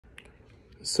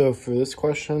So for this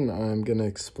question, I'm going to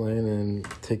explain and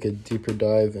take a deeper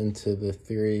dive into the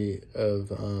theory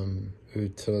of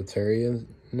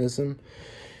utilitarianism.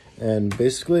 And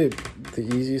basically, the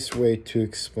easiest way to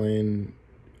explain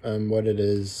what it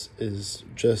is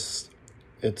just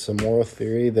it's a moral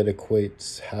theory that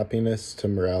equates happiness to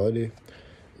morality.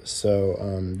 So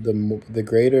the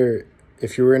greater,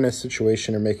 if you were in a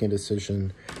situation or making a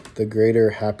decision, the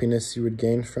greater happiness you would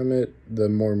gain from it, the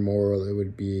more moral it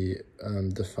would be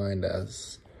defined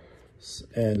as.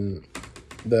 And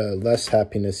the less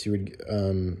happiness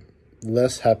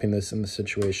less happiness in the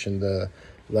situation, the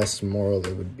less moral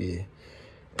it would be.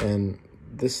 And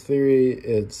this theory,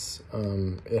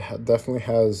 definitely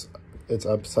has its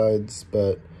upsides,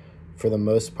 but for the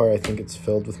most part, I think it's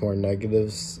filled with more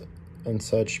negatives and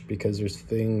such, because there's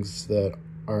things that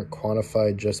aren't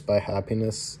quantified just by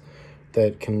happiness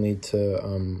that can lead to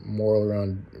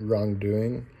moral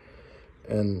wrongdoing.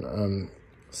 And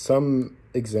some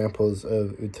examples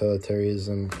of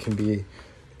utilitarianism can be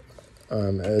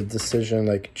a decision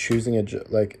like choosing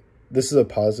this is a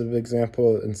positive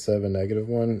example instead of a negative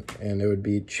one, and it would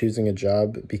be choosing a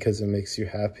job because it makes you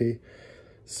happy.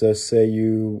 So say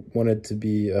you wanted to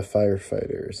be a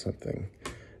firefighter or something,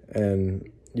 and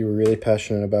you were really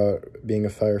passionate about being a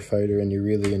firefighter and you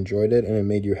really enjoyed it and it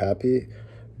made you happy,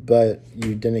 but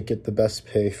you didn't get the best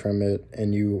pay from it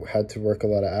and you had to work a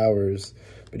lot of hours,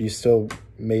 but you still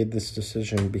made this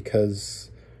decision because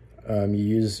you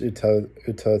used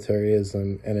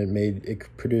utilitarianism and it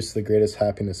produced the greatest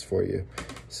happiness for you.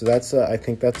 So I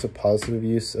think that's a positive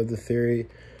use of the theory.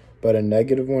 But a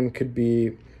negative one could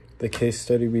be the case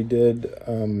study we did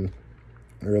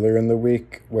earlier in the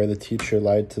week, where the teacher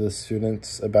lied to the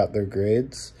students about their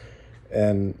grades,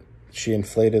 and she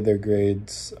inflated their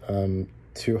grades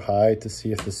too high to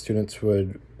see if the students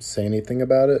would say anything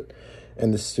about it,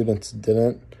 and the students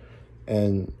didn't.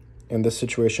 And in this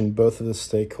situation, both of the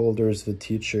stakeholders, the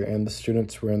teacher and the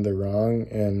students, were in the wrong,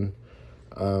 and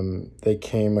they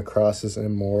came across as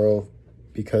immoral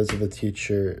because of the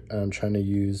teacher trying to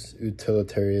use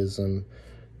utilitarianism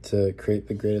to create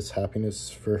the greatest happiness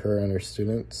for her and her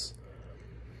students.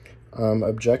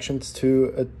 Objections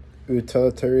to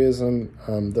utilitarianism.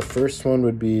 The first one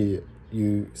would be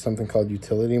something called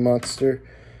utility monster,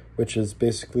 which is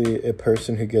basically a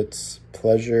person who gets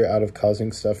pleasure out of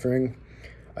causing suffering.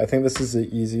 I think this is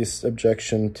the easiest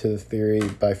objection to the theory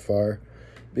by far,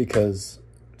 because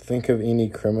think of any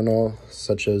criminal,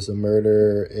 such as a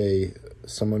murderer,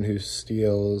 someone who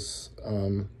steals,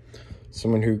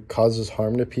 someone who causes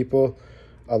harm to people.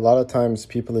 A lot of times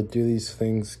people that do these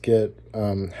things get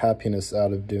happiness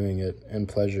out of doing it and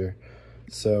pleasure.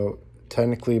 So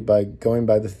technically, by going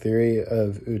by the theory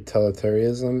of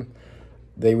utilitarianism,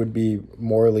 they would be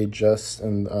morally just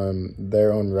in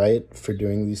their own right for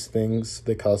doing these things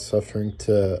that cause suffering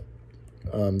to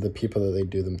the people that they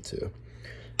do them to.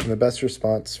 And the best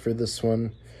response for this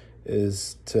one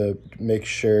is to make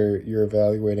sure you're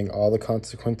evaluating all the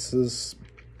consequences,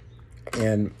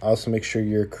 and also make sure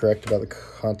you're correct about the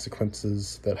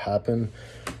consequences that happen,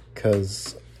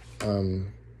 because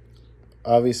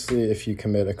obviously if you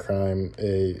commit a crime,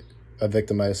 a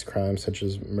victimized crime such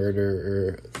as murder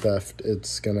or theft,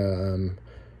 it's gonna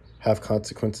have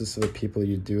consequences to the people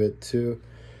you do it to,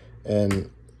 and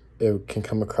it can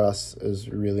come across as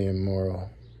really immoral.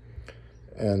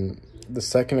 And the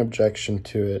second objection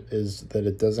to it is that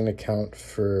it doesn't account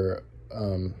for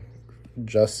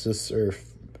justice or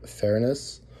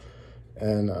fairness.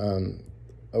 And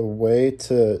a way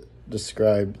to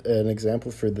describe an example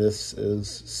for this is,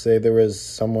 say there was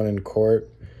someone in court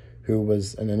who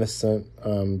was an innocent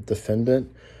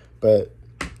defendant, but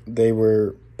they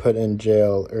were put in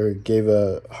jail or gave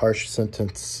a harsh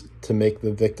sentence to make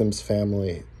the victim's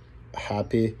family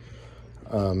happy.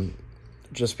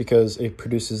 Just because it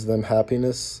produces them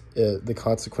happiness, the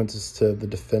consequences to the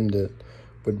defendant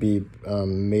would be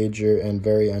major and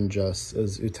very unjust,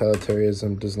 as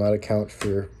utilitarianism does not account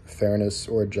for fairness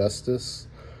or justice.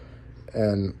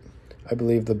 And I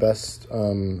believe the best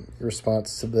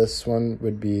response to this one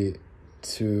would be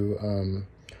to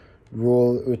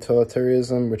rule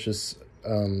utilitarianism, which is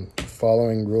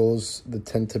following rules that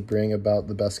tend to bring about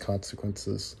the best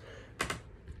consequences.